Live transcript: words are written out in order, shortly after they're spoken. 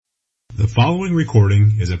The following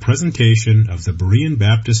recording is a presentation of the Berean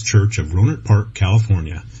Baptist Church of Rohnert Park,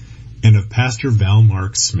 California, and of Pastor Val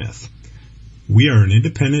Mark Smith. We are an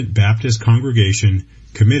independent Baptist congregation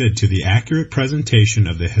committed to the accurate presentation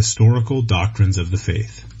of the historical doctrines of the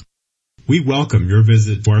faith. We welcome your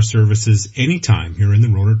visit to our services anytime here in the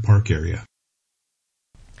Rohnert Park area.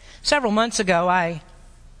 Several months ago, I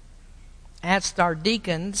asked our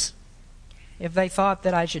deacons if they thought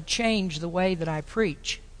that I should change the way that I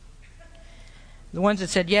preach. The ones that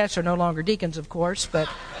said yes are no longer deacons, of course, but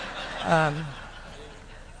I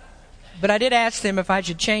did ask them if I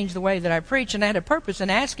should change the way that I preach, and I had a purpose in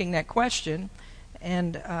asking that question,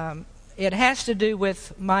 and it has to do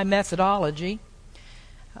with my methodology.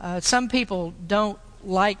 Some people don't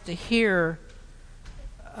like to hear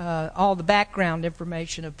all the background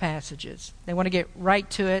information of passages. They want to get right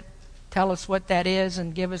to it, tell us what that is,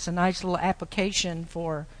 and give us a nice little application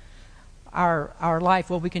for our life,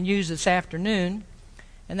 what we can use this afternoon.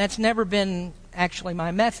 And that's never been actually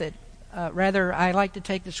my method. Rather, I like to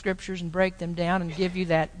take the scriptures and break them down and give you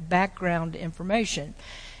that background information.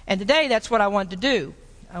 And today, that's what I want to do.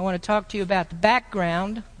 I want to talk to you about the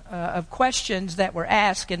background of questions that were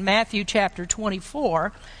asked in Matthew chapter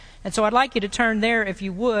 24. And so I'd like you to turn there if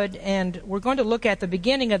you would, and we're going to look at the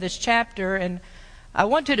beginning of this chapter, and I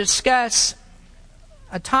want to discuss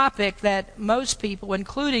a topic that most people,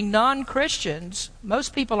 including non-Christians,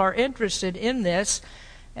 most people are interested in this,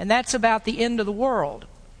 and that's about the end of the world.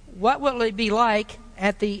 What will it be like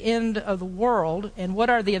at the end of the world, and what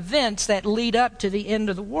are the events that lead up to the end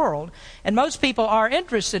of the world? And most people are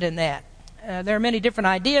interested in that. There are many different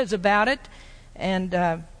ideas about it,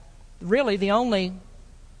 and really the only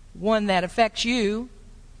one that affects you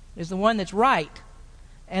is the one that's right,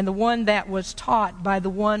 and the one that was taught by the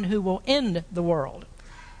one who will end the world.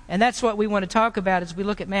 And that's what we want to talk about as we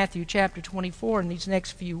look at Matthew chapter 24 in these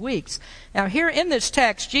next few weeks. Now, here in this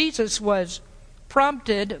text, Jesus was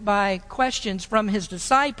prompted by questions from his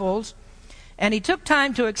disciples, and he took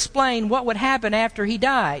time to explain what would happen after he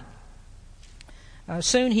died.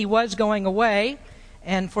 Soon he was going away,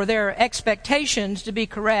 and for their expectations to be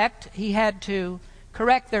correct, he had to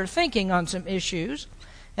correct their thinking on some issues.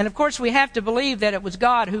 And of course, we have to believe that it was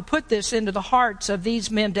God who put this into the hearts of these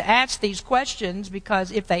men to ask these questions, because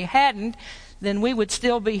if they hadn't, then we would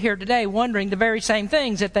still be here today wondering the very same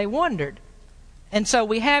things that they wondered. And so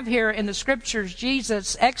we have here in the scriptures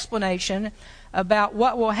Jesus' explanation about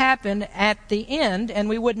what will happen at the end, and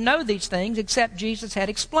we wouldn't know these things except Jesus had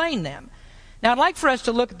explained them. Now, I'd like for us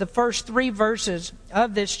to look at the first 3 verses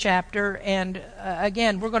of this chapter, and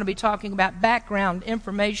again, we're going to be talking about background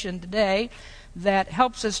information today that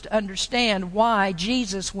helps us to understand why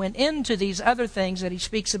Jesus went into these other things that he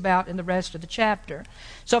speaks about in the rest of the chapter.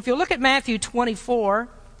 So if you look at Matthew 24,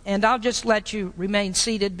 and I'll just let you remain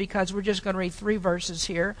seated because we're just going to read 3 verses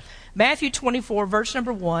here. Matthew 24, verse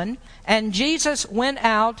number 1, "And Jesus went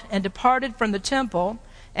out and departed from the temple,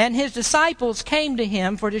 and his disciples came to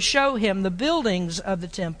him for to show him the buildings of the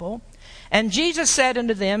temple. And Jesus said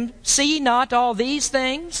unto them, See ye not all these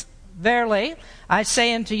things? Verily, I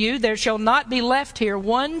say unto you, there shall not be left here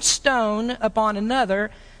one stone upon another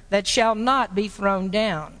that shall not be thrown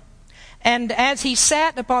down. And as he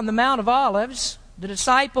sat upon the Mount of Olives, the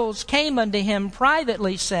disciples came unto him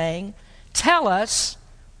privately, saying, Tell us,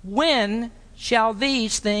 when shall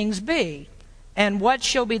these things be? And what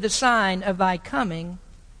shall be the sign of thy coming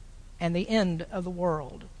and the end of the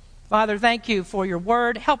world?" Father, thank you for your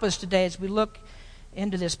word. Help us today as we look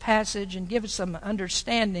into this passage and give us some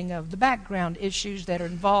understanding of the background issues that are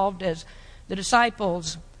involved as the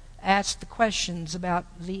disciples ask the questions about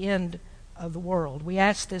the end of the world. We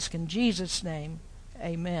ask this in Jesus' name.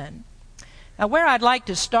 Amen. Now, where I'd like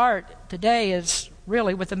to start today is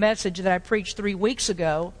really with the message that I preached 3 weeks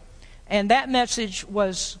ago, and that message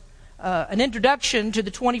was an introduction to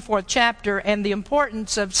the 24th chapter and the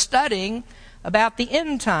importance of studying about the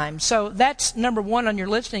end times. So that's number 1 on your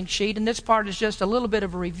listening sheet, and this part is just a little bit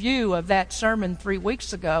of a review of that sermon 3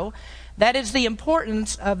 weeks ago. That is the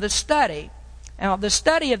importance of the study. Now, the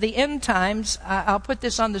study of the end times, I'll put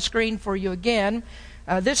this on the screen for you again.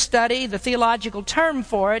 This study, the theological term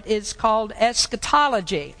for it, is called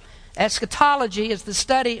eschatology. Eschatology is the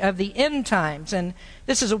study of the end times, and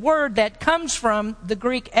this is a word that comes from the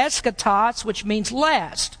Greek eschatos, which means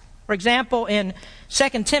last. For example, in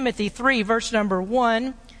 2 Timothy 3, verse number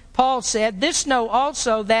 1, Paul said, "This know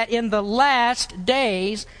also that in the last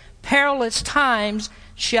days perilous times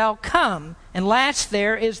shall come." And last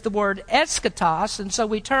there is the word eschatos, and so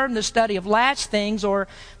we term the study of last things, or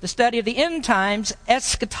the study of the end times,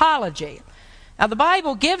 eschatology. Now, the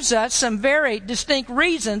Bible gives us some very distinct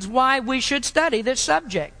reasons why we should study this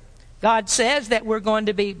subject. God says that we're going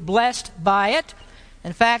to be blessed by it.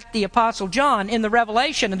 In fact, the Apostle John in the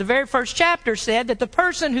Revelation, in the very first chapter, said that the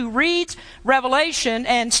person who reads Revelation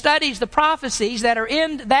and studies the prophecies that are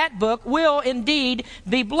in that book will indeed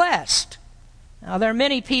be blessed. Now, there are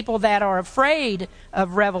many people that are afraid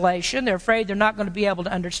of Revelation. They're afraid they're not going to be able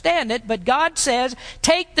to understand it. But God says,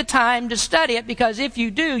 take the time to study it, because if you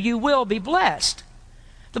do, you will be blessed.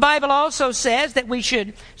 The Bible also says that we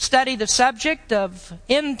should study the subject of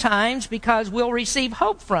end times because we'll receive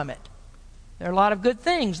hope from it. There are a lot of good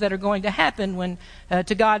things that are going to happen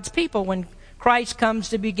to God's people when Christ comes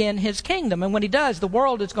to begin His kingdom. And when He does, the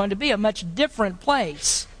world is going to be a much different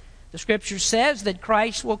place. The Scripture says that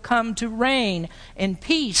Christ will come to reign in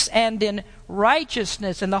peace and in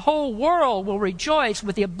righteousness, and the whole world will rejoice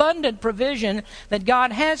with the abundant provision that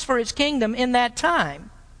God has for His kingdom in that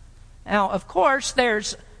time. Now, of course,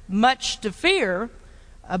 there's much to fear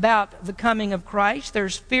about the coming of Christ.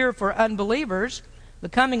 There's fear for unbelievers. The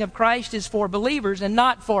coming of Christ is for believers and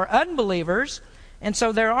not for unbelievers. And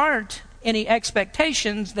so there aren't any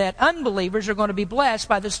expectations that unbelievers are going to be blessed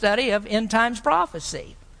by the study of end times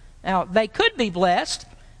prophecy. Now, they could be blessed.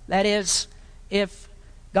 That is, if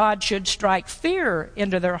God should strike fear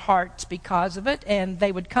into their hearts because of it, and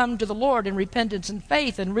they would come to the Lord in repentance and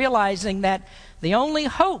faith, and realizing that the only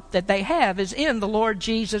hope that they have is in the Lord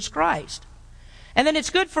Jesus Christ. And then it's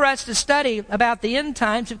good for us to study about the end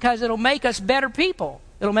times because it'll make us better people.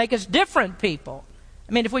 It'll make us different people.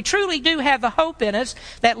 I mean, if we truly do have the hope in us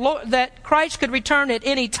that Christ could return at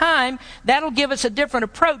any time, that'll give us a different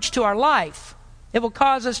approach to our life. It will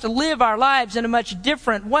cause us to live our lives in a much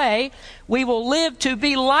different way. We will live to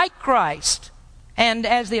be like Christ. And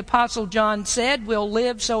as the Apostle John said, we'll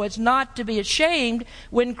live so as not to be ashamed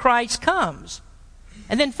when Christ comes.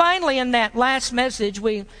 And then finally, in that last message,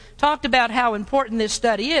 we talked about how important this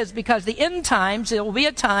study is, because the end times, it will be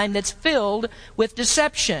a time that's filled with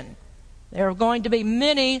deception. There are going to be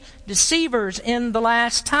many deceivers in the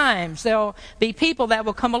last times. There will be people that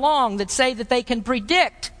will come along that say that they can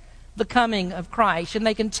predict the coming of Christ, and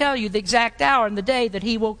they can tell you the exact hour and the day that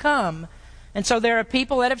He will come. And so there are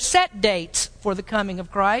people that have set dates for the coming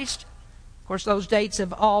of Christ. Of course, those dates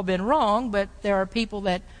have all been wrong, but there are people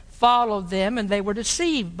that followed them and they were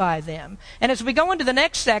deceived by them. And as we go into the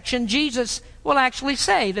next section, Jesus will actually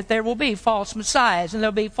say that there will be false messiahs and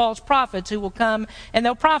there'll be false prophets who will come and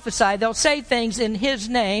they'll prophesy. They'll say things in His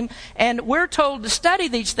name, and we're told to study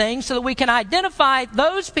these things so that we can identify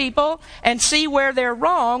those people and see where they're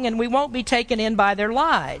wrong, and we won't be taken in by their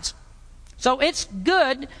lies. So it's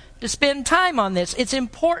good to spend time on this. It's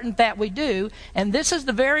important that we do, and this is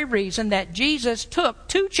the very reason that Jesus took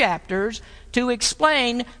 2 chapters to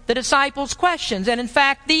explain the disciples' questions. And in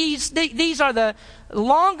fact, these are the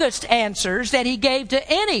longest answers that He gave to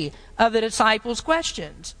any of the disciples'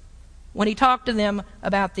 questions when He talked to them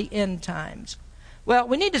about the end times. Well,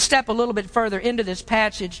 we need to step a little bit further into this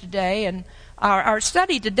passage today, and our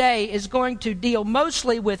study today is going to deal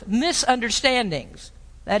mostly with misunderstandings.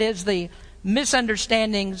 That is, the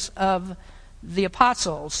misunderstandings of the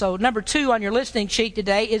apostles. So number 2 on your listening sheet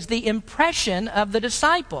today is the impression of the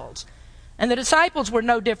disciples. And the disciples were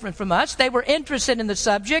no different from us. They were interested in the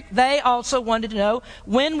subject. They also wanted to know,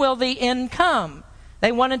 when will the end come?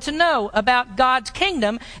 They wanted to know about God's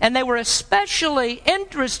kingdom, and they were especially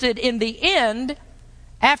interested in the end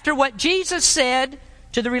after what Jesus said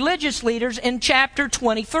to the religious leaders in chapter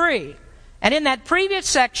 23. And in that previous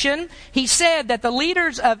section, He said that the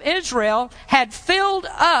leaders of Israel had filled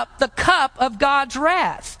up the cup of God's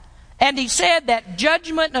wrath. And He said that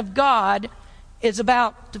judgment of God is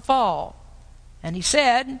about to fall. And He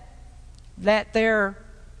said that their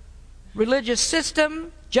religious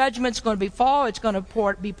system, judgment's going to fall. It's going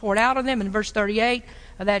to be poured out on them. In verse 38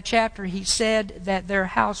 of that chapter, He said that their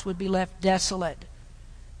house would be left desolate.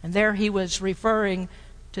 And there He was referring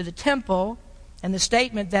to the temple, and the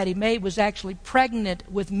statement that He made was actually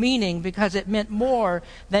pregnant with meaning, because it meant more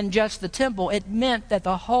than just the temple. It meant that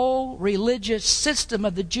the whole religious system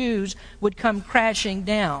of the Jews would come crashing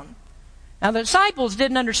down. Now, the disciples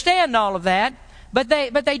didn't understand all of that, but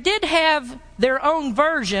they did have their own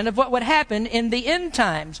version of what would happen in the end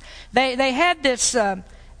times. They had this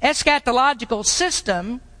eschatological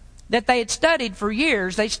system that they had studied for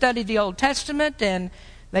years. They studied the Old Testament, and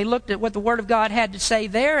they looked at what the Word of God had to say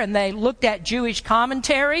there, and they looked at Jewish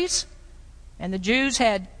commentaries. And the Jews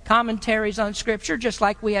had commentaries on Scripture, just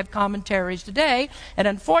like we have commentaries today. And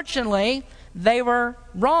unfortunately, they were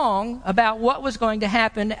wrong about what was going to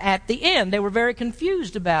happen at the end. They were very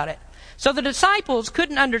confused about it. So the disciples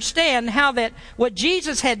couldn't understand how that what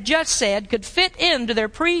Jesus had just said could fit into their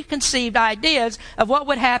preconceived ideas of what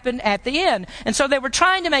would happen at the end. And so they were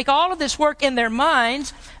trying to make all of this work in their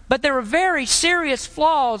minds, but there were very serious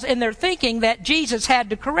flaws in their thinking that Jesus had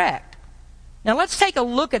to correct. Now let's take a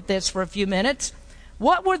look at this for a few minutes.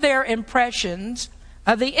 What were their impressions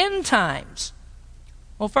of the end times?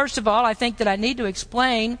 Well, first of all, I think that I need to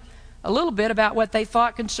explain a little bit about what they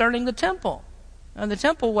thought concerning the temple. Now, the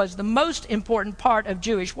temple was the most important part of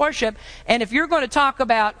Jewish worship, and if you're going to talk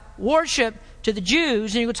about worship to the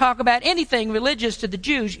Jews, and you can talk about anything religious to the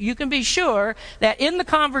Jews, you can be sure that in the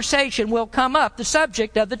conversation will come up the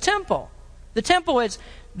subject of the temple. The temple is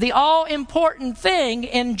the all-important thing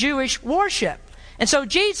in Jewish worship. And so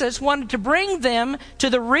Jesus wanted to bring them to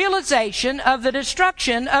the realization of the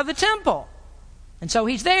destruction of the temple. And so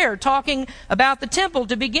he's there talking about the temple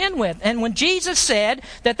to begin with. And when Jesus said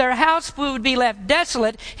that their house would be left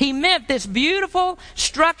desolate, he meant this beautiful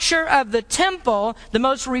structure of the temple, the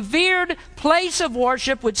most revered place of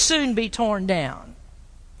worship, would soon be torn down.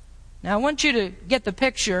 Now I want you to get the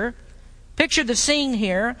picture. Picture the scene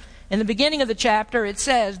here. In the beginning of the chapter, it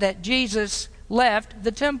says that Jesus left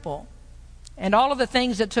the temple. And all of the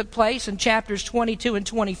things that took place in chapters 22 and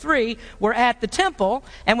 23 were at the temple.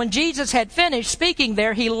 And when Jesus had finished speaking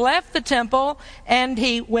there, he left the temple and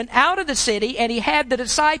he went out of the city and he had the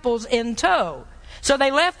disciples in tow. So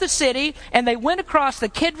they left the city and they went across the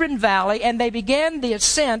Kidron Valley and they began the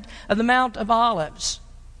ascent of the Mount of Olives.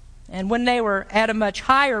 And when they were at a much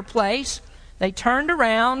higher place, they turned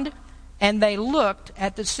around and they looked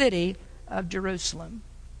at the city of Jerusalem.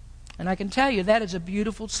 And I can tell you that is a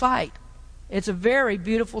beautiful sight. It's a very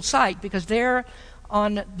beautiful sight because there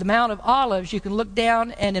on the Mount of Olives you can look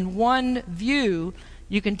down and in one view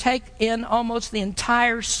you can take in almost the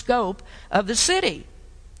entire scope of the city.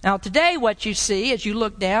 Now today what you see as you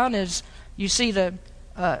look down is you see the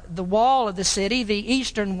wall of the city, the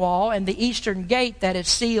eastern wall and the eastern gate that is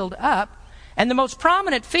sealed up. And the most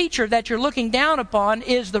prominent feature that you're looking down upon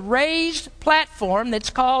is the raised platform that's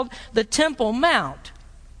called the Temple Mount.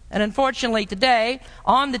 And unfortunately today,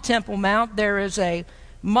 on the Temple Mount, there is a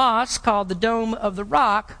mosque called the Dome of the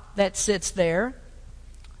Rock that sits there.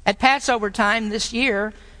 At Passover time this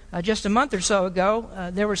year, just a month or so ago,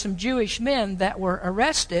 there were some Jewish men that were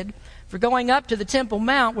arrested for going up to the Temple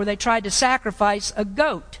Mount where they tried to sacrifice a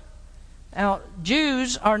goat. Now,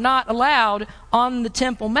 Jews are not allowed on the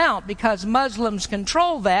Temple Mount because Muslims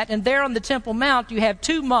control that. And there on the Temple Mount, you have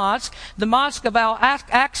two mosques, the Mosque of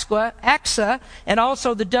Al-Aqsa and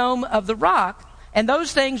also the Dome of the Rock. And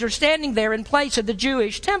those things are standing there in place of the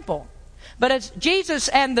Jewish temple. But as Jesus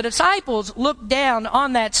and the disciples looked down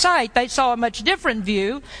on that site, they saw a much different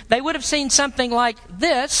view. They would have seen something like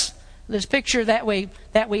this picture that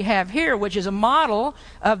we have here, which is a model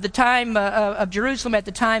of the time of Jerusalem at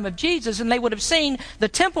the time of Jesus, and they would have seen the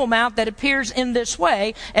Temple Mount that appears in this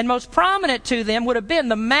way, and most prominent to them would have been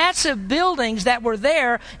the massive buildings that were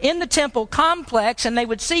there in the temple complex, and they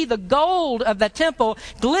would see the gold of the temple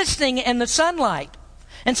glistening in the sunlight.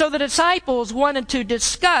 And so the disciples wanted to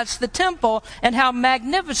discuss the temple and how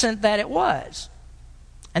magnificent that it was.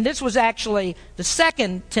 And this was actually the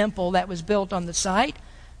second temple that was built on the site.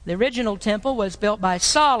 The original temple was built by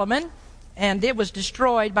Solomon, and it was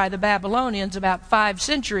destroyed by the Babylonians about 5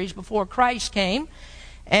 centuries before Christ came.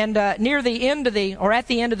 And near the end of at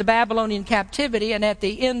the end of the Babylonian captivity and at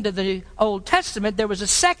the end of the Old Testament, there was a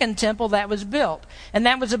second temple that was built. And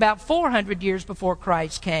that was about 400 years before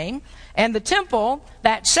Christ came. And the temple,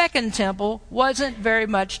 that second temple, wasn't very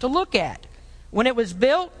much to look at. When it was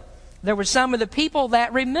built, there were some of the people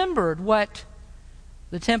that remembered what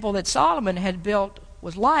the temple that Solomon had built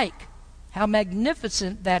was like, how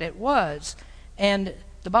magnificent that it was. And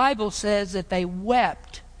the Bible says that they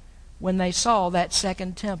wept when they saw that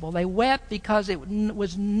second temple. They wept because it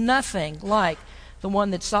was nothing like the one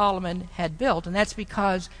that Solomon had built. And that's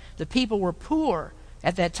because the people were poor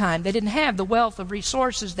at that time. They didn't have the wealth of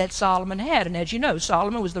resources that Solomon had. And as you know,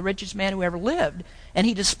 Solomon was the richest man who ever lived. And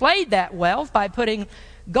he displayed that wealth by putting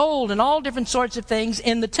gold and all different sorts of things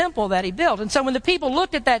in the temple that he built. And so when the people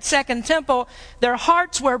looked at that second temple, their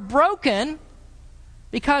hearts were broken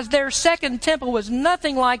because their second temple was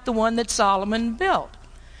nothing like the one that Solomon built.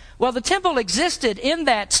 Well, the temple existed in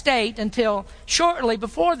that state until shortly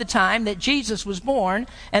before the time that Jesus was born,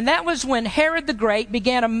 and that was when Herod the Great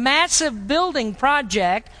began a massive building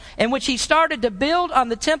project in which he started to build on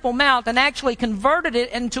the Temple Mount and actually converted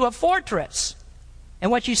it into a fortress. And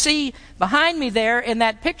what you see behind me there in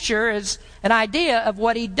that picture is an idea of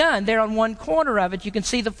what he'd done. There on one corner of it, you can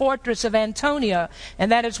see the fortress of Antonia,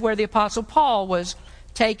 and that is where the Apostle Paul was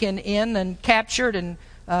taken in and captured and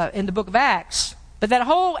in the book of Acts. But that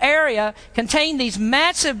whole area contained these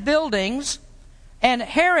massive buildings, and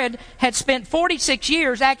Herod had spent 46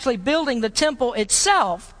 years actually building the temple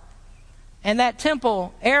itself. And that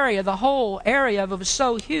temple area, the whole area of it was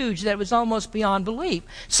so huge that it was almost beyond belief.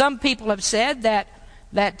 Some people have said that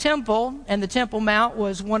that temple and the Temple Mount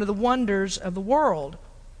was one of the wonders of the world.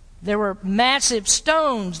 There were massive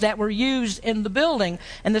stones that were used in the building,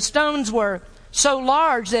 and the stones were so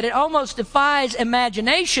large that it almost defies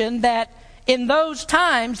imagination that in those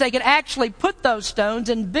times they could actually put those stones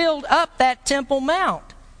and build up that Temple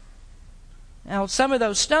Mount. Now, some of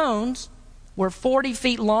those stones were 40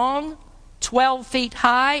 feet long, 12 feet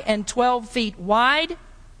high, and 12 feet wide.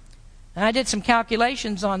 And I did some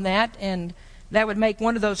calculations on that, and that would make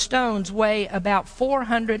one of those stones weigh about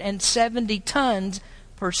 470 tons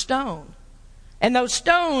per stone. And those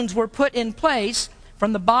stones were put in place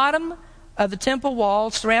from the bottom of the temple wall,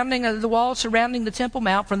 surrounding the Temple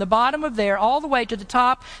Mount, from the bottom of there all the way to the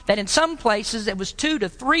top, that in some places it was 200 to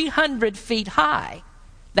 300 feet high.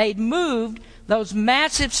 They'd moved those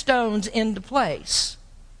massive stones into place.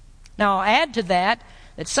 Now, I'll add to that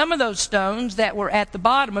some of those stones that were at the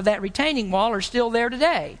bottom of that retaining wall are still there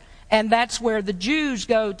today. And that's where the Jews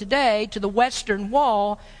go today, to the western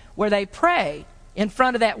wall, where they pray in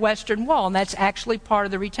front of that western wall. And that's actually part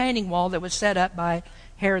of the retaining wall that was set up by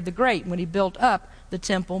Herod the Great when he built up the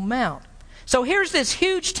Temple Mount. So here's this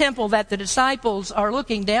huge temple that the disciples are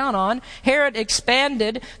looking down on. Herod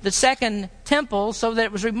expanded the second temple so that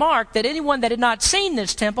it was remarked that anyone that had not seen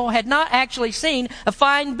this temple had not actually seen a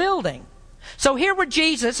fine building. So here were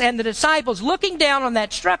Jesus and the disciples looking down on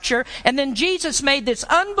that structure, and then Jesus made this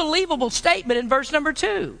unbelievable statement in verse number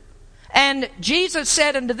 2. And Jesus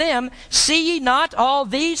said unto them, See ye not all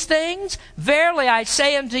these things? Verily I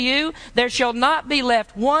say unto you, there shall not be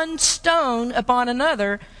left one stone upon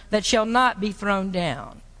another that shall not be thrown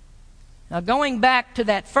down. Now, going back to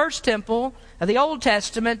that first temple of the Old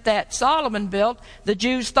Testament that Solomon built, the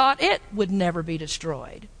Jews thought it would never be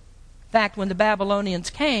destroyed. In fact, when the Babylonians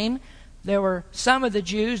came, there were some of the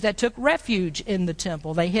Jews that took refuge in the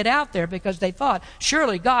temple. They hid out there because they thought,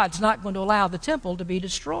 surely God's not going to allow the temple to be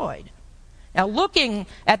destroyed. Now, looking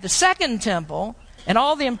at the second temple and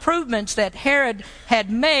all the improvements that Herod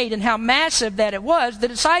had made and how massive that it was, the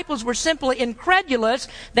disciples were simply incredulous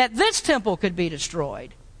that this temple could be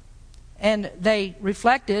destroyed. And they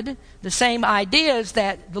reflected the same ideas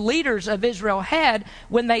that the leaders of Israel had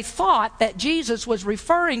when they thought that Jesus was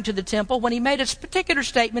referring to the temple when he made a particular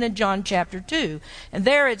statement in John chapter 2. And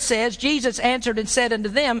there it says, Jesus answered and said unto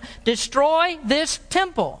them, Destroy this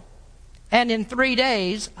temple, and in 3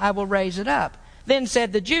 days I will raise it up. Then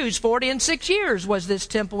said the Jews, 46 years was this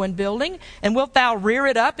temple in building, and wilt thou rear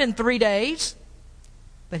it up in 3 days?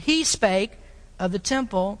 But he spake of the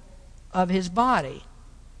temple of his body.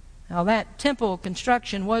 Now, that temple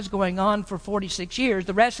construction was going on for 46 years.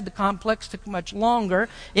 The rest of the complex took much longer.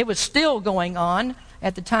 It was still going on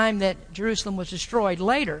at the time that Jerusalem was destroyed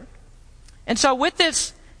later. And so with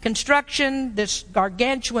this construction, this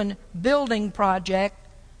gargantuan building project,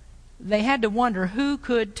 they had to wonder who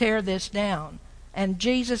could tear this down. And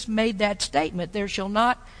Jesus made that statement, there shall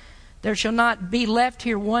not be left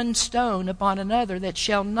here one stone upon another that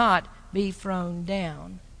shall not be thrown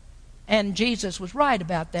down. And Jesus was right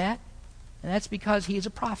about that. And that's because he is a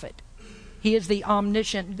prophet. He is the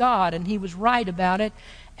omniscient God, and he was right about it.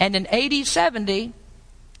 And in AD 70,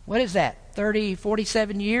 what is that,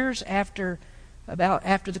 47 years after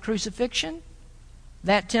the crucifixion,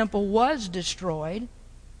 that temple was destroyed.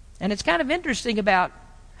 And it's kind of interesting about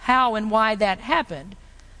how and why that happened.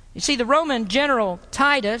 You see, the Roman general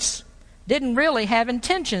Titus didn't really have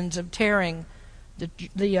intentions of tearing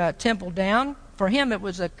the temple down. For him, it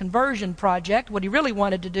was a conversion project. What he really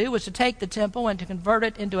wanted to do was to take the temple and to convert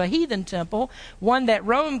it into a heathen temple, one that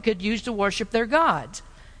Rome could use to worship their gods.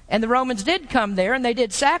 And the Romans did come there, and they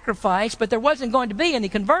did sacrifice, but there wasn't going to be any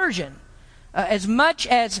conversion. As much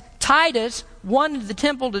as Titus wanted the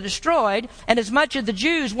temple to destroyed, and as much as the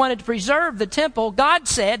Jews wanted to preserve the temple, God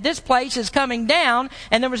said, this place is coming down,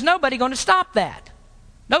 and there was nobody going to stop that.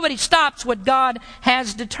 Nobody stops what God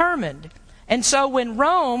has determined. And so when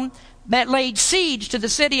Rome laid siege to the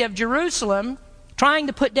city of Jerusalem, trying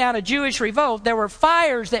to put down a Jewish revolt, there were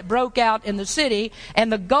fires that broke out in the city,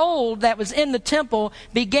 and the gold that was in the temple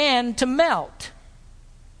began to melt.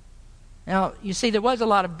 Now, you see, there was a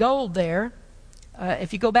lot of gold there.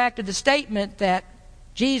 If you go back to the statement that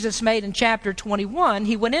Jesus made in chapter 21,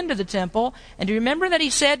 he went into the temple, and do you remember that he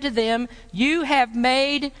said to them, you have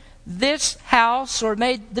made this house, or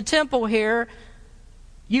made the temple here,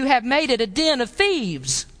 you have made it a den of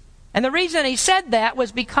thieves. And the reason he said that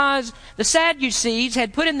was because the Sadducees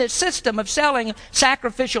had put in this system of selling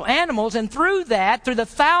sacrificial animals, and through the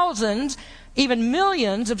thousands, even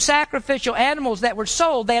millions of sacrificial animals that were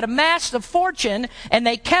sold, they had amassed a fortune, and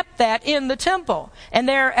they kept that in the temple. And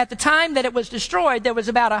there, at the time that it was destroyed, there was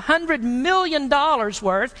about $100 million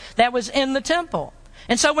worth that was in the temple.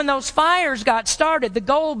 And so when those fires got started, the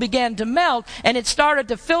gold began to melt, and it started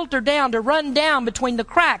to filter down, to run down between the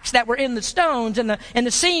cracks that were in the stones and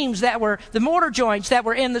the seams that were, the mortar joints that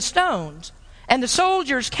were in the stones. And the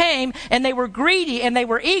soldiers came, and they were greedy, and they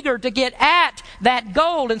were eager to get at that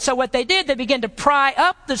gold. And so what they did, they began to pry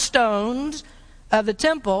up the stones of the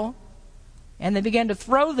temple, and they began to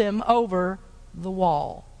throw them over the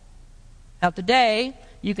wall. Now today,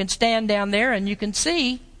 you can stand down there and you can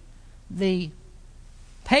see the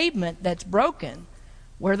pavement that's broken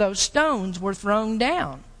where those stones were thrown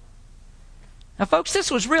down. Now, folks, this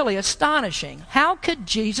was really astonishing. How could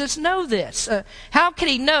Jesus know this? How could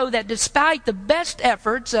he know that despite the best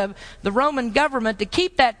efforts of the Roman government to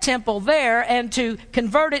keep that temple there and to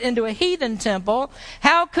convert it into a heathen temple,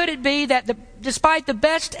 how could it be that despite the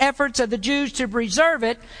best efforts of the Jews to preserve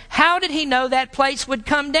it, how did he know that place would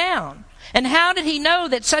come down? And how did he know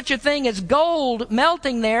that such a thing as gold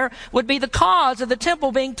melting there would be the cause of the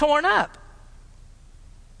temple being torn up?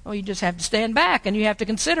 Well, you just have to stand back and you have to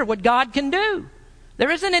consider what God can do. There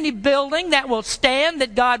isn't any building that will stand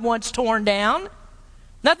that God wants torn down.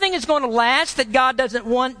 Nothing is going to last that God doesn't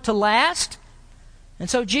want to last. And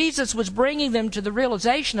so Jesus was bringing them to the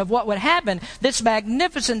realization of what would happen. This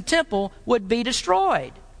magnificent temple would be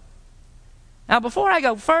destroyed. Now, before I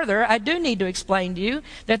go further, I do need to explain to you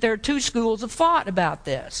that there are two schools of thought about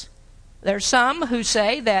this. There are some who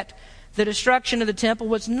say that the destruction of the temple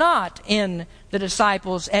was not in the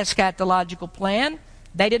disciples' eschatological plan.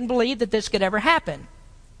 They didn't believe that this could ever happen.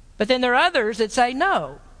 But then there are others that say,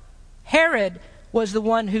 no, Herod was the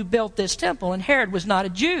one who built this temple, and Herod was not a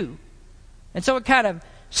Jew. And so it kind of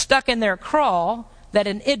stuck in their craw that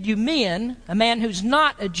an Idumean, a man who's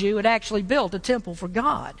not a Jew, had actually built a temple for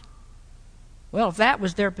God. Well, if that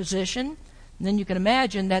was their position, then you can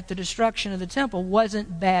imagine that the destruction of the temple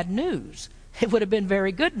wasn't bad news. It would have been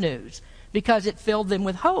very good news because it filled them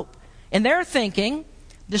with hope. In their thinking,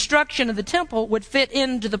 destruction of the temple would fit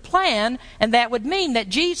into the plan, and that would mean that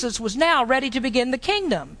Jesus was now ready to begin the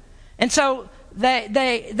kingdom. And so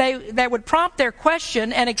they would prompt their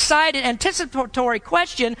question, an excited, anticipatory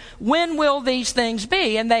question, when will these things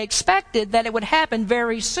be? And they expected that it would happen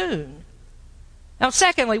very soon. Now,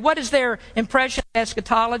 secondly, what is their impression of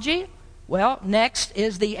eschatology? Well, next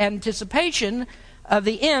is the anticipation of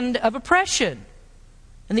the end of oppression.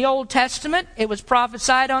 In the Old Testament, it was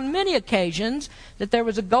prophesied on many occasions that there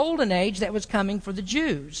was a golden age that was coming for the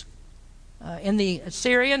Jews. In the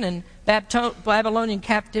Assyrian and Babylonian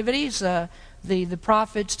captivities, the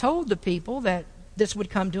prophets told the people that this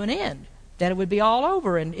would come to an end, that it would be all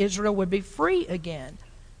over and Israel would be free again.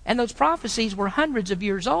 And those prophecies were hundreds of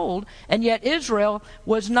years old, and yet Israel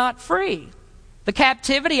was not free. The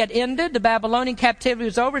captivity had ended. The Babylonian captivity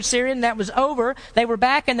was over. Syrian, that was over. They were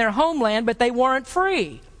back in their homeland, but they weren't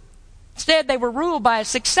free. Instead, they were ruled by a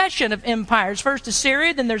succession of empires. First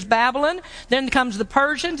Assyria, then there's Babylon, then comes the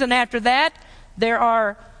Persians, and after that, there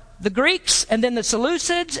are the Greeks, and then the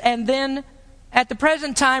Seleucids, and then at the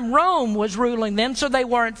present time, Rome was ruling them, so they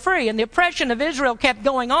weren't free. And the oppression of Israel kept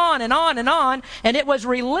going on and on and on, and it was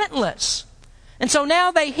relentless. And so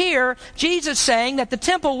now they hear Jesus saying that the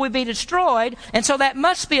temple will be destroyed, and so that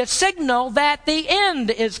must be a signal that the end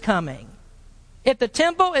is coming. If the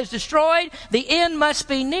temple is destroyed, the end must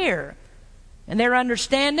be near. And their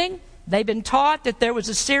understanding, they've been taught that there was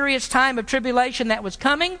a serious time of tribulation that was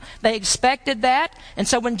coming. They expected that. And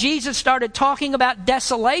so when Jesus started talking about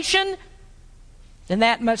desolation, then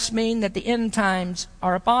that must mean that the end times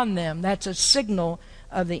are upon them. That's a signal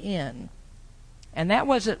of the end. And that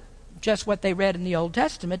wasn't just what they read in the Old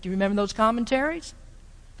Testament. Do you remember those commentaries?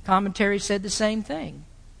 The commentaries said the same thing.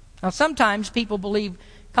 Now, sometimes people believe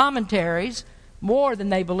commentaries more than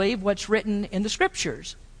they believe what's written in the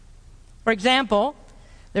Scriptures. For example,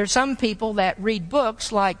 there are some people that read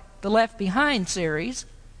books like the Left Behind series,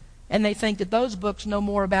 and they think that those books know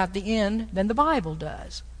more about the end than the Bible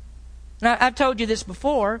does. Now, I've told you this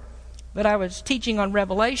before, but I was teaching on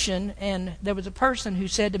Revelation, and there was a person who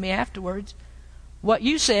said to me afterwards, "What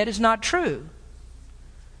you said is not true."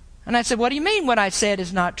 And I said, "What do you mean what I said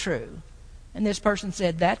is not true?" And this person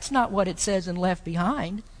said, "That's not what it says in Left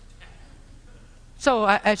Behind." So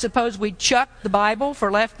I suppose we chuck the Bible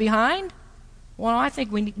for Left Behind? Well, I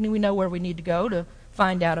think we know where we need to go to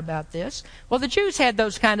find out about this? Well, the Jews had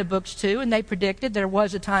those kind of books too, and they predicted there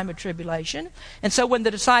was a time of tribulation. And so when the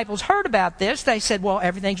disciples heard about this, they said, well,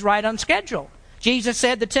 everything's right on schedule. Jesus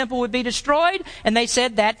said the temple would be destroyed, and they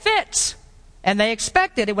said that fits. And they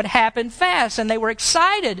expected it would happen fast, and they were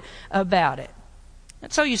excited about it.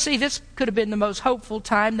 And so you see, this could have been the most hopeful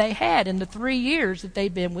time they had in the 3 years that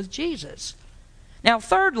they'd been with Jesus. Now,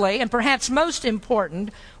 thirdly, and perhaps most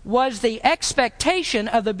important, was the expectation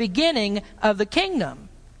of the beginning of the kingdom.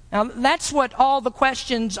 Now, that's what all the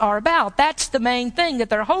questions are about. That's the main thing that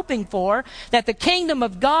they're hoping for, that the kingdom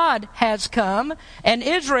of God has come, and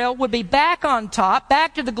Israel would be back on top,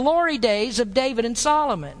 back to the glory days of David and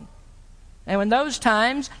Solomon. Now, in those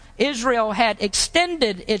times, Israel had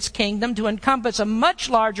extended its kingdom to encompass a much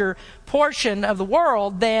larger portion of the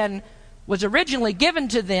world than was originally given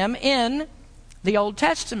to them in the Old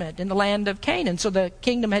Testament, in the land of Canaan. So the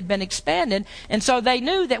kingdom had been expanded. And so they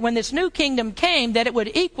knew that when this new kingdom came, that it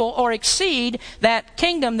would equal or exceed that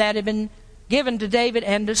kingdom that had been given to David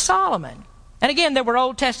and to Solomon. And again, there were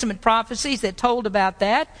Old Testament prophecies that told about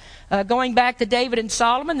that. Going back to David and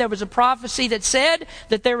Solomon, there was a prophecy that said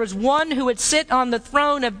that there was one who would sit on the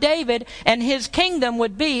throne of David, and his kingdom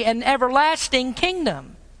would be an everlasting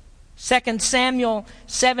kingdom. 2 Samuel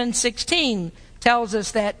 7:16 tells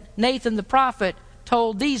us that Nathan the prophet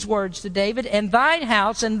told these words to David, "And thine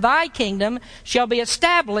house and thy kingdom shall be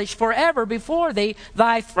established forever before thee.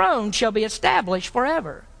 Thy throne shall be established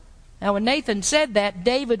forever." Now, when Nathan said that,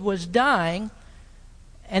 David was dying,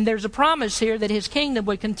 and there's a promise here that his kingdom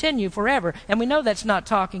would continue forever. And we know that's not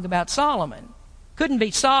talking about Solomon. Couldn't be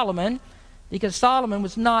Solomon, because Solomon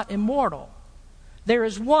was not immortal. There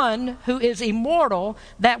is one who is immortal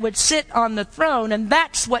that would sit on the throne, and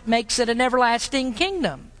that's what makes it an everlasting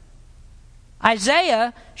kingdom.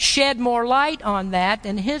 Isaiah shed more light on that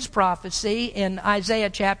in his prophecy in Isaiah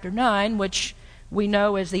chapter 9, which we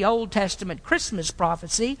know as the Old Testament Christmas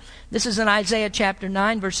prophecy. This is in Isaiah chapter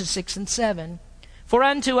 9, verses 6 and 7. "For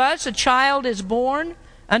unto us a child is born,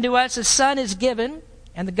 unto us a son is given,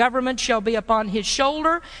 and the government shall be upon his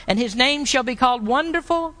shoulder, and his name shall be called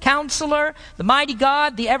Wonderful, Counselor, the Mighty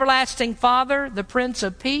God, the Everlasting Father, the Prince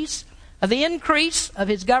of Peace. Of the increase of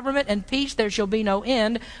his government and peace there shall be no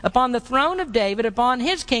end, upon the throne of David, upon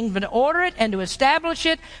his kingdom, to order it and to establish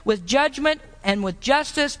it with judgment and with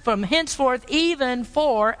justice from henceforth even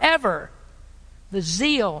forever. The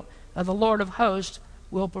zeal of the Lord of hosts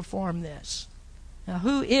will perform this." Now,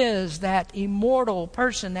 who is that immortal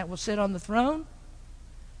person that will sit on the throne?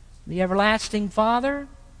 The everlasting Father,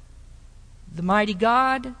 the mighty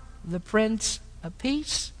God, the Prince of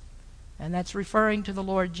Peace, and that's referring to the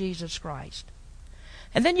Lord Jesus Christ.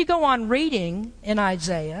 And then you go on reading in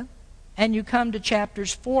Isaiah, and you come to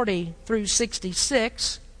chapters 40 through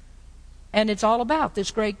 66, and it's all about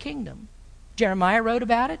this great kingdom. Jeremiah wrote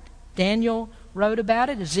about it, Daniel wrote about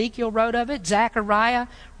it, Ezekiel wrote of it, Zechariah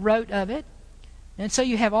wrote of it. And so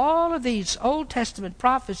you have all of these Old Testament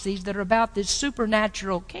prophecies that are about this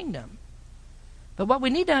supernatural kingdom. But what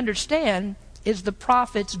we need to understand is the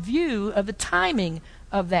prophet's view of the timing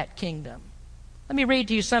of that kingdom. Let me read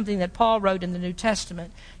to you something that Paul wrote in the New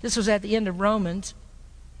Testament. This was at the end of Romans.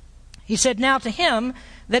 He said, "Now to him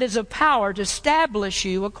that is of power to establish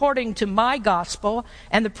you according to my gospel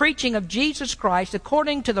and the preaching of Jesus Christ,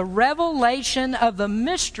 according to the revelation of the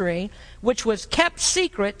mystery which was kept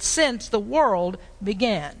secret since the world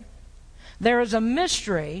began." There is a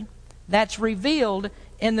mystery that's revealed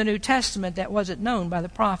in the New Testament that wasn't known by the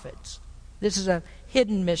prophets. This is a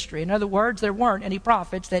hidden mystery. In other words, there weren't any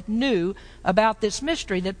prophets that knew about this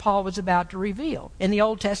mystery that Paul was about to reveal. In the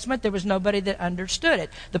Old Testament, there was nobody that understood it.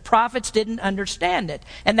 The prophets didn't understand it.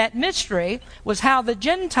 And that mystery was how the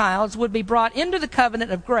Gentiles would be brought into the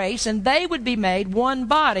covenant of grace, and they would be made one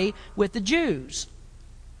body with the Jews.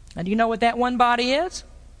 And do you know what that one body is?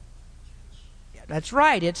 Yeah, that's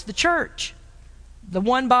right, it's the church. The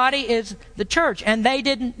one body is the church, and they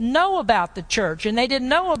didn't know about the church, and they didn't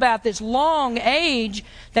know about this long age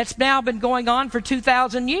that's now been going on for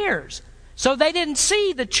 2,000 years. So they didn't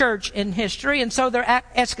see the church in history, and so their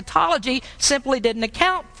eschatology simply didn't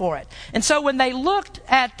account for it. And so when they looked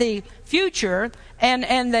at the future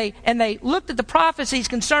and they looked at the prophecies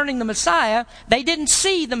concerning the Messiah, they didn't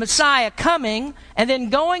see the Messiah coming and then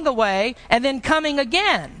going away and then coming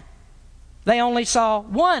again. They only saw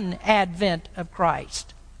one advent of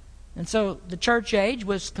Christ. And so the church age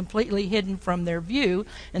was completely hidden from their view.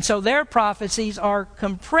 And so their prophecies are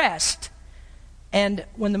compressed. And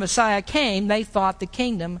when the Messiah came, they thought the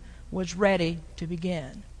kingdom was ready to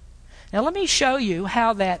begin. Now let me show you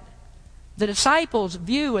how that the disciples'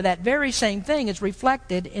 view of that very same thing is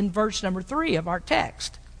reflected in verse number 3 of our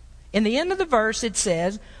text. In the end of the verse it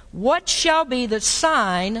says, "What shall be the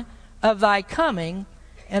sign of thy coming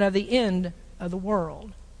and of the end of the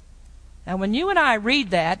world?" Now when you and I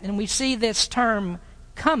read that and we see this term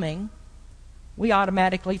coming, we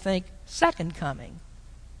automatically think second coming.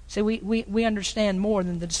 So we understand more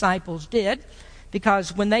than the disciples did,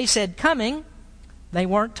 because when they said coming, they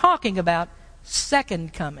weren't talking about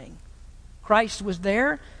second coming. Christ was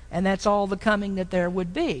there, and that's all the coming that there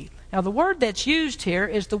would be. Now the word that's used here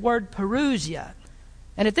is the word parousia.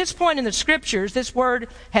 And at this point in the Scriptures, this word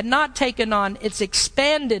had not taken on its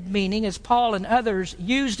expanded meaning as Paul and others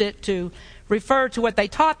used it to refer to what they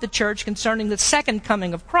taught the church concerning the second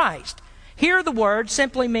coming of Christ. Here the word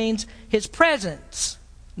simply means His presence,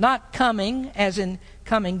 not coming as in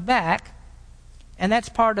coming back. And that's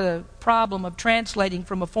part of the problem of translating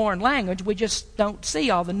from a foreign language. We just don't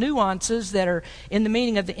see all the nuances that are in the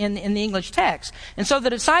meaning of in the English text. And so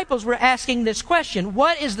the disciples were asking this question: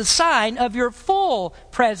 what is the sign of your full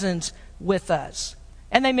presence with us?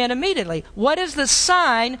 And they meant immediately, what is the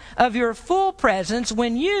sign of your full presence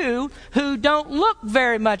when you, who don't look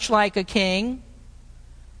very much like a king,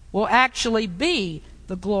 will actually be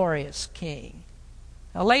the glorious king?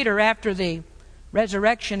 Now later, after the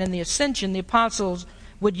resurrection and the ascension, the apostles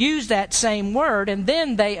would use that same word, and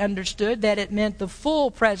then they understood that it meant the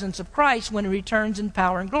full presence of Christ when He returns in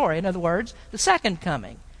power and glory. In other words, the second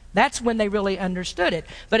coming. That's when they really understood it.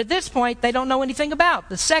 But at this point, they don't know anything about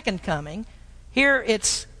the second coming. Here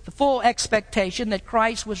it's the full expectation that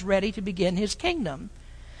Christ was ready to begin His kingdom.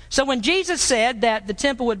 So when Jesus said that the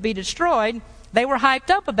temple would be destroyed, they were hyped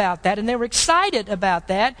up about that, and they were excited about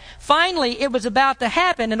that. Finally, it was about to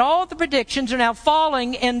happen, and all the predictions are now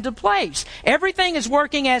falling into place. Everything is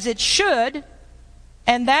working as it should,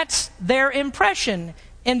 and that's their impression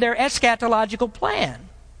in their eschatological plan.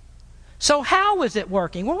 So how was it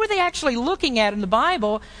working? What were they actually looking at in the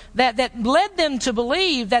Bible that led them to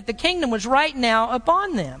believe that the kingdom was right now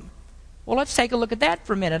upon them? Well, let's take a look at that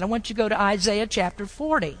for a minute. I want you to go to Isaiah chapter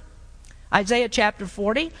 40. Isaiah chapter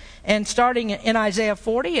 40, and starting in Isaiah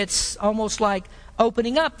 40, it's almost like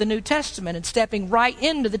opening up the New Testament and stepping right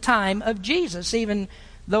into the time of Jesus, even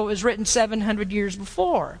though it was written 700 years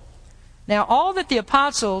before. Now, all that the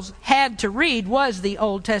apostles had to read was the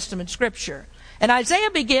Old Testament Scripture. And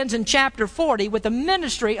Isaiah begins in chapter 40 with the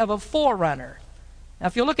ministry of a forerunner. Now,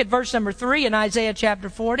 if you look at verse number 3 in Isaiah chapter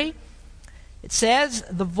 40, it says,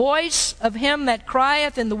 "The voice of him that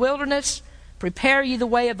crieth in the wilderness, prepare ye the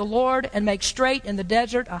way of the Lord, and make straight in the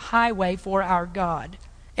desert a highway for our God.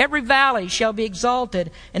 Every valley shall be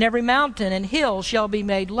exalted, and every mountain and hill shall be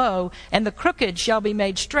made low, and the crooked shall be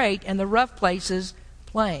made straight, and the rough places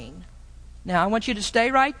plain." Now, I want you to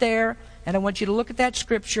stay right there, and I want you to look at that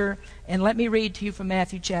scripture, and let me read to you from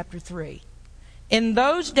Matthew chapter 3. "In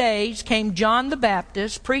those days came John the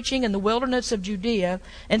Baptist, preaching in the wilderness of Judea,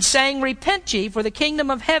 and saying, Repent ye, for the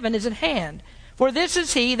kingdom of heaven is at hand. For this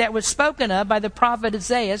is he that was spoken of by the prophet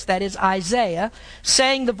Isaiah," that is Isaiah,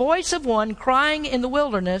 "saying, The voice of one crying in the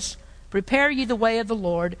wilderness, Prepare ye the way of the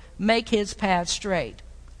Lord, make His path straight."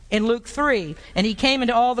 In Luke 3, "And he came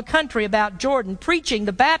into all the country about Jordan, preaching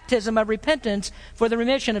the baptism of repentance for the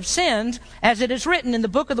remission of sins, as it is written in the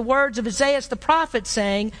book of the words of Isaiah the prophet,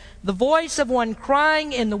 saying, The voice of one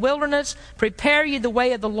crying in the wilderness, Prepare ye the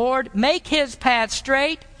way of the Lord, make His path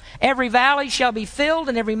straight. Every valley shall be filled,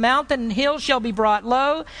 and every mountain and hill shall be brought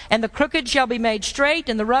low, and the crooked shall be made straight,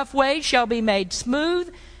 and the rough way shall be made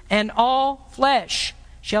smooth, and all flesh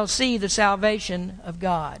shall see the salvation of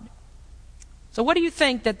God." So what do you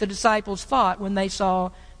think that the disciples thought when they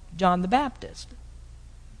saw John the Baptist?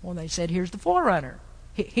 Well, they said, here's the forerunner.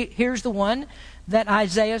 Here's the one that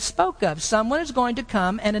Isaiah spoke of. Someone is going to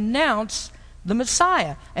come and announce the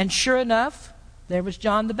Messiah. And sure enough, there was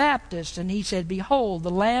John the Baptist, and he said, "Behold, the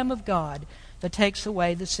Lamb of God that takes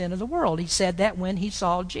away the sin of the world." He said that when he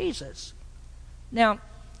saw Jesus. Now,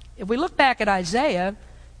 if we look back at Isaiah,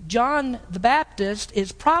 John the Baptist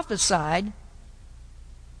is prophesied,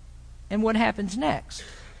 and what happens next?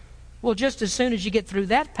 Well, just as soon as you get through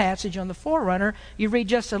that passage on the forerunner, you read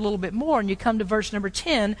just a little bit more, and you come to verse number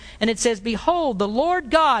 10, and it says, "Behold, the Lord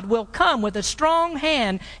God will come with a strong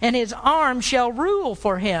hand, and His arm shall rule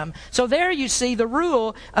for Him." So there you see the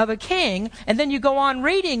rule of a king, and then you go on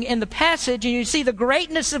reading in the passage, and you see the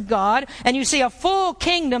greatness of God, and you see a full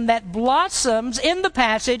kingdom that blossoms in the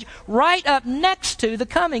passage right up next to the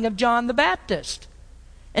coming of John the Baptist.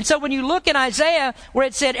 And so when you look in Isaiah where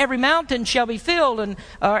it said every mountain shall be filled, and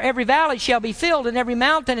every valley shall be filled, and every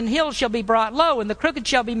mountain and hill shall be brought low, and the crooked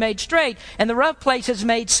shall be made straight, and the rough places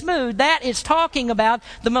made smooth, that is talking about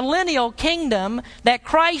the millennial kingdom that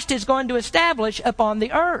Christ is going to establish upon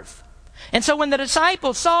the earth. And so when the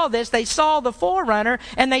disciples saw this, they saw the forerunner,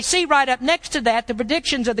 and they see right up next to that the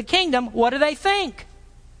predictions of the kingdom. What do they think?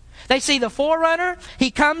 They see the forerunner.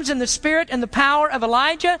 He comes in the spirit and the power of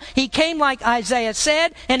Elijah. He came like Isaiah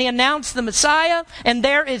said, and he announced the Messiah. And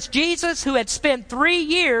there is Jesus, who had spent 3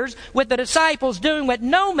 years with the disciples doing what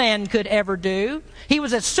no man could ever do. He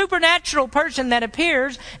was a supernatural person that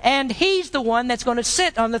appears, and he's the one that's going to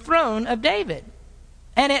sit on the throne of David.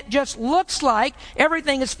 And it just looks like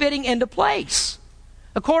everything is fitting into place.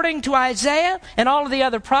 According to Isaiah and all of the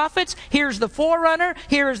other prophets, here's the forerunner,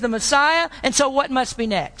 here is the Messiah, and so what must be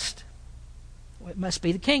next? Well, it must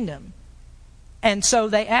be the kingdom. And so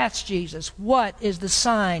they asked Jesus, what is the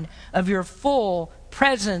sign of your full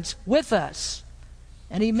presence with us?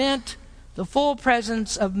 And he meant the full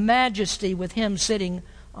presence of majesty with him sitting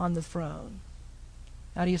on the throne.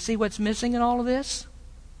 Now, do you see what's missing in all of this?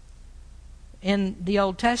 In the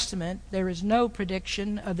Old Testament, there is no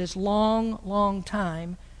prediction of this long, long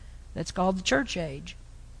time that's called the church age.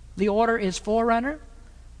 The order is forerunner,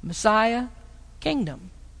 Messiah,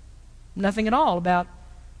 kingdom. Nothing at all about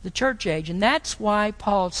the church age. And that's why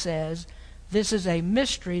Paul says this is a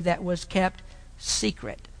mystery that was kept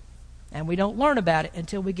secret. And we don't learn about it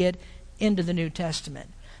until we get into the New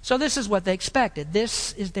Testament. So this is what they expected.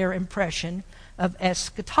 This is their impression of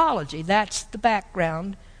eschatology. That's the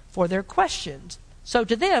background for their questions. So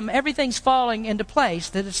to them, everything's falling into place.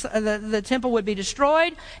 The temple would be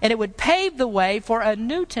destroyed, and it would pave the way for a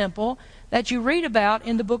new temple that you read about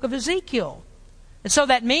in the book of Ezekiel. And so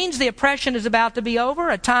that means the oppression is about to be over.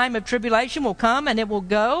 A time of tribulation will come, and it will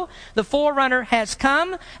go. The forerunner has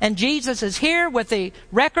come, and Jesus is here with the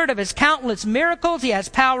record of his countless miracles. He has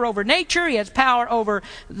power over nature. He has power over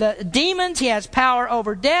the demons. He has power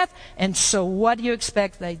over death. And so what do you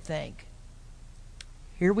expect they'd think?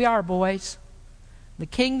 Here we are, boys. The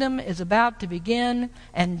kingdom is about to begin,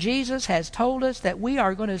 and Jesus has told us that we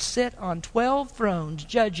are going to sit on 12 thrones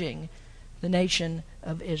judging the nation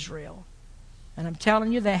of Israel. And I'm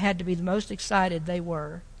telling you, they had to be the most excited they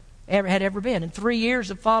had ever been. In 3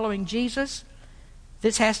 years of following Jesus,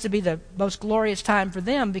 this has to be the most glorious time for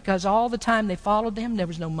them, because all the time they followed him, there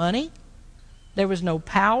was no money, there was no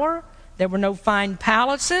power, there were no fine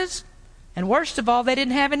palaces, and worst of all, they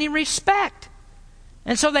didn't have any respect.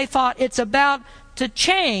 And so they thought it's about to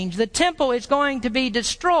change. The temple is going to be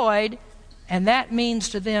destroyed, and that means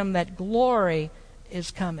to them that glory is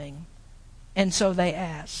coming. And so they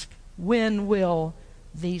ask, when will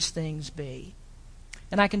these things be?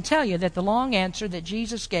 And I can tell you that the long answer that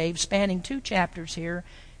Jesus gave, spanning 2 chapters here,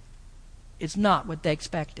 is not what they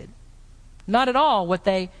expected. Not at all what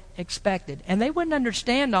they expected. And they wouldn't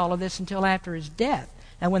understand all of this until after his death.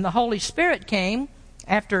 And when the Holy Spirit came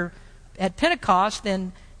at Pentecost,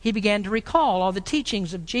 then he began to recall all the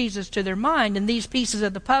teachings of Jesus to their mind, and these pieces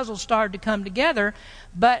of the puzzle started to come together.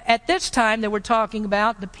 But at this time, they were talking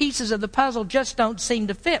about the pieces of the puzzle just don't seem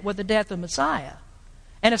to fit with the death of Messiah,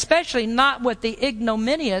 and especially not with the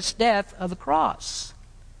ignominious death of the cross.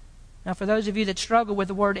 Now, for those of you that struggle with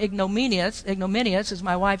the word ignominious, as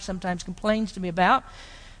my wife sometimes complains to me about,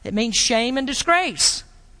 it means shame and disgrace.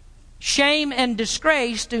 Shame and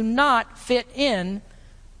disgrace do not fit in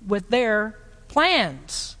with their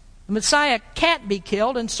plans. The Messiah can't be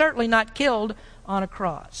killed, and certainly not killed on a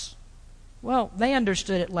cross. Well, they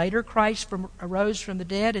understood it later. Christ arose from the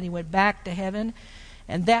dead, and he went back to heaven.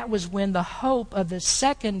 And that was when the hope of the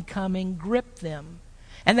second coming gripped them.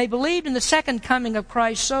 And they believed in the second coming of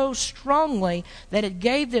Christ so strongly that it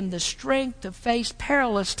gave them the strength to face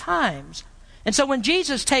perilous times. And so when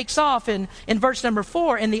Jesus takes off in verse number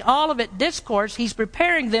 4, in the Olivet Discourse, he's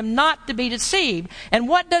preparing them not to be deceived. And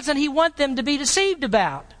what doesn't he want them to be deceived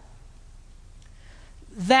about?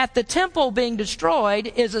 That the temple being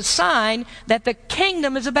destroyed is a sign that the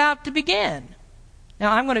kingdom is about to begin.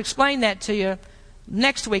 Now, I'm going to explain that to you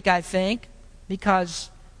next week, I think,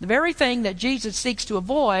 because the very thing that Jesus seeks to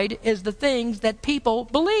avoid is the things that people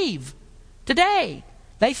believe today.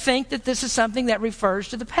 They think that this is something that refers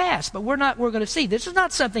to the past, but we're going to see this is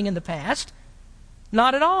not something in the past.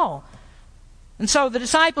 Not at all. And so the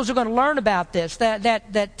disciples are going to learn about this,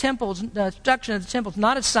 that temples, the destruction of the temple is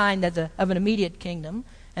not a sign of an immediate kingdom,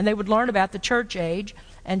 and they would learn about the church age,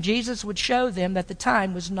 and Jesus would show them that the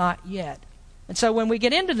time was not yet. And so when we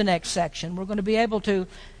get into the next section, we're going to be able to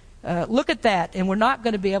look at that, and we're not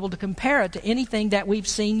going to be able to compare it to anything that we've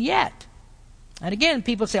seen yet. And again,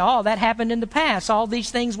 people say, oh, that happened in the past. All these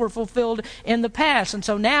things were fulfilled in the past. And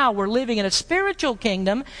so now we're living in a spiritual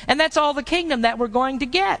kingdom, and that's all the kingdom that we're going to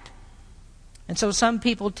get. And so some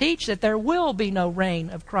people teach that there will be no reign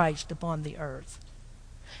of Christ upon the earth.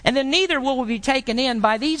 And then neither will we be taken in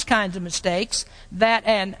by these kinds of mistakes that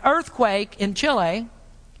an earthquake in Chile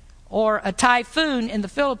or a typhoon in the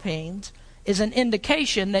Philippines is an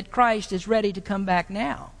indication that Christ is ready to come back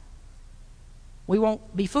now. We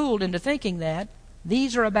won't be fooled into thinking that.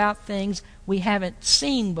 These are about things we haven't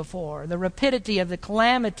seen before. The rapidity of the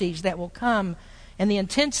calamities that will come and the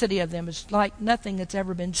intensity of them is like nothing that's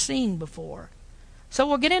ever been seen before. So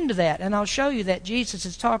we'll get into that, and I'll show you that Jesus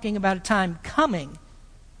is talking about a time coming,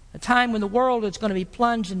 a time when the world is going to be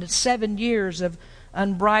plunged into 7 years of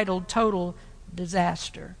unbridled total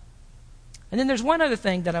disaster. And then there's one other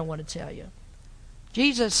thing that I want to tell you.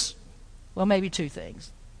 Jesus, well, maybe two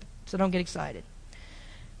things, so don't get excited.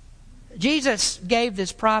 Jesus gave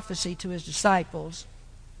this prophecy to his disciples,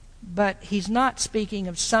 but he's not speaking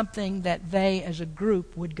of something that they as a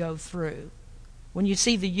group would go through. When you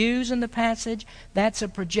see the yous in the passage, that's a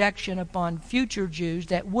projection upon future Jews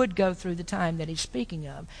that would go through the time that he's speaking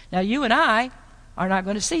of. Now, you and I are not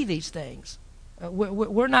going to see these things.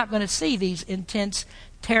 We're not going to see these intense,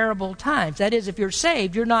 terrible times. That is, if you're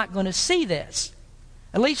saved, you're not going to see this.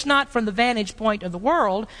 At least not from the vantage point of the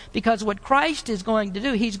world, because what Christ is going to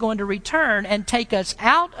do, he's going to return and take us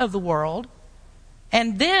out of the world,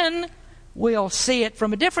 and then we'll see it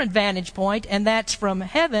from a different vantage point, and that's from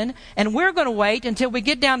heaven. And we're going to wait until we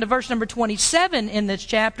get down to verse number 27 in this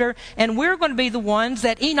chapter, and we're going to be the ones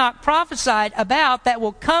that Enoch prophesied about that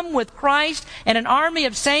will come with Christ and an army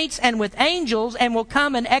of saints and with angels, and will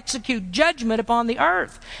come and execute judgment upon the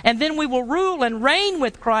earth. And then we will rule and reign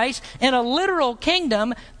with Christ in a literal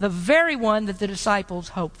kingdom, the very one that the disciples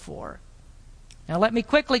hoped for. Now let me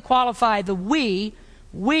quickly qualify the we.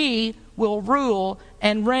 We will rule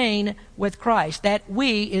and reign with Christ. That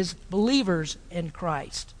we is believers in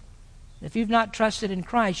Christ. If you've not trusted in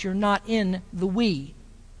Christ, you're not in the we.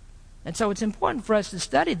 And so it's important for us to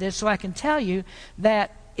study this so I can tell you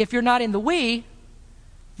that if you're not in the we,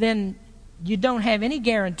 then you don't have any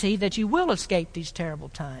guarantee that you will escape these terrible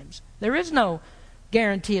times. There is no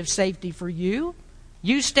guarantee of safety for you.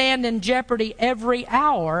 You stand in jeopardy every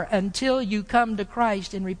hour until you come to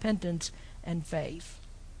Christ in repentance and faith.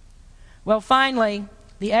 Well, finally,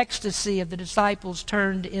 the ecstasy of the disciples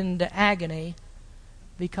turned into agony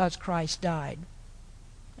because Christ died,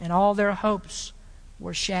 and all their hopes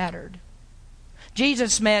were shattered.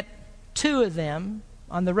 Jesus met two of them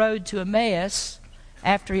on the road to Emmaus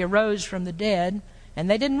after he arose from the dead, and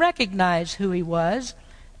they didn't recognize who he was,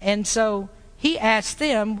 and so he asked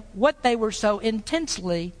them what they were so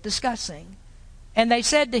intensely discussing. And they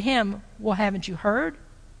said to him, "Well, haven't you heard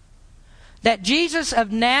that Jesus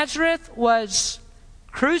of Nazareth was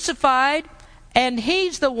crucified, and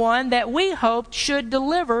he's the one that we hoped should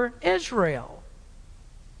deliver Israel?"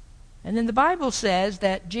 And then the Bible says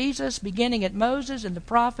that Jesus, beginning at Moses and the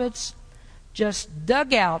prophets, just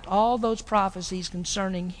dug out all those prophecies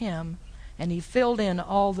concerning him, and he filled in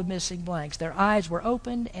all the missing blanks. Their eyes were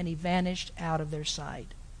opened, and he vanished out of their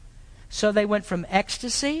sight. So they went from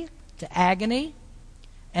ecstasy to agony,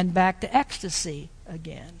 and back to ecstasy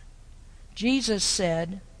again. Jesus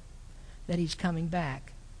said that he's coming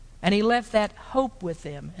back. And he left that hope with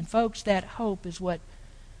them. And folks, that hope is what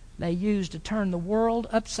they used to turn the world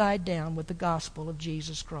upside down with the gospel of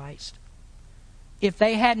Jesus Christ. If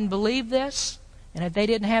they hadn't believed this, and if they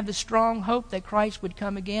didn't have the strong hope that Christ would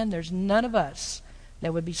come again, there's none of us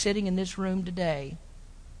that would be sitting in this room today,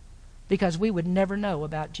 because we would never know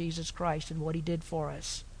about Jesus Christ and what he did for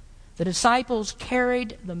us. The disciples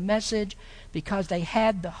carried the message because they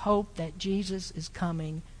had the hope that Jesus is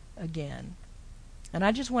coming again. And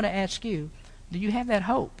I just want to ask you, do you have that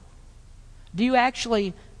hope? Do you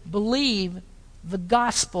actually believe the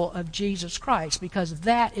gospel of Jesus Christ? Because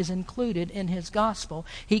that is included in his gospel.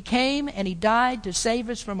 He came and he died to save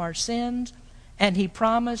us from our sins, and he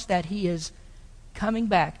promised that he is coming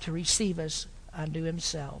back to receive us unto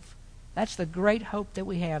himself. That's the great hope that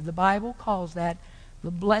we have. The Bible calls that the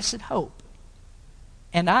blessed hope.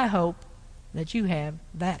 And I hope that you have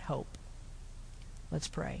that hope. Let's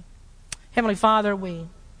pray. Heavenly Father, we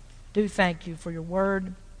do thank you for your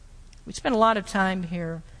word. We spent a lot of time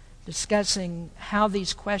here discussing how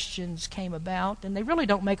these questions came about, and they really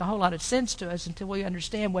don't make a whole lot of sense to us until we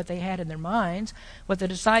understand what they had in their minds, what the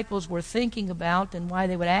disciples were thinking about, and why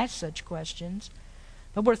they would ask such questions.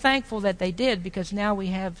 But we're thankful that they did, because now we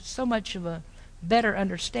have so much of a better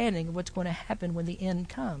understanding of what's going to happen when the end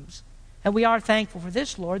comes. And we are thankful for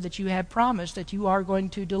this, Lord, that you have promised that you are going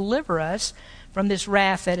to deliver us from this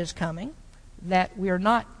wrath that is coming, that we are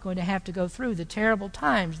not going to have to go through the terrible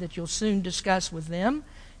times that you'll soon discuss with them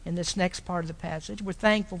in this next part of the passage. We're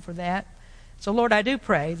thankful for that. So, Lord, I do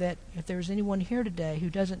pray that if there's anyone here today who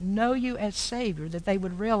doesn't know you as Savior, that they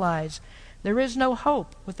would realize there is no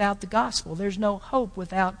hope without the gospel. There's no hope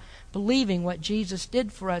without believing what Jesus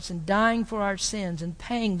did for us and dying for our sins and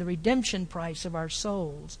paying the redemption price of our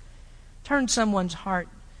souls. Turn someone's heart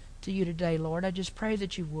to you today, Lord. I just pray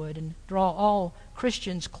that you would, and draw all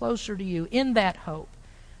Christians closer to you in that hope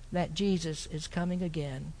that Jesus is coming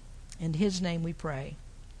again. In his name we pray.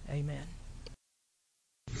 Amen.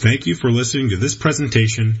 Thank you for listening to this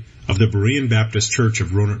presentation of the Berean Baptist Church of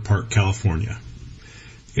Rohnert Park, California.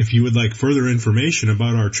 If you would like further information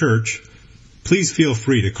about our church, please feel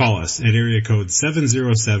free to call us at area code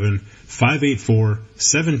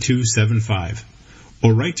 707-584-7275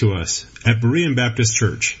 or write to us at Berean Baptist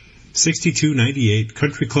Church, 6298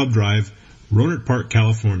 Country Club Drive, Rohnert Park,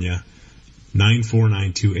 California,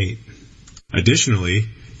 94928. Additionally,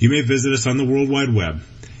 you may visit us on the World Wide Web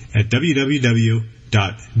at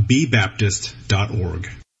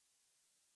www.bbaptist.org.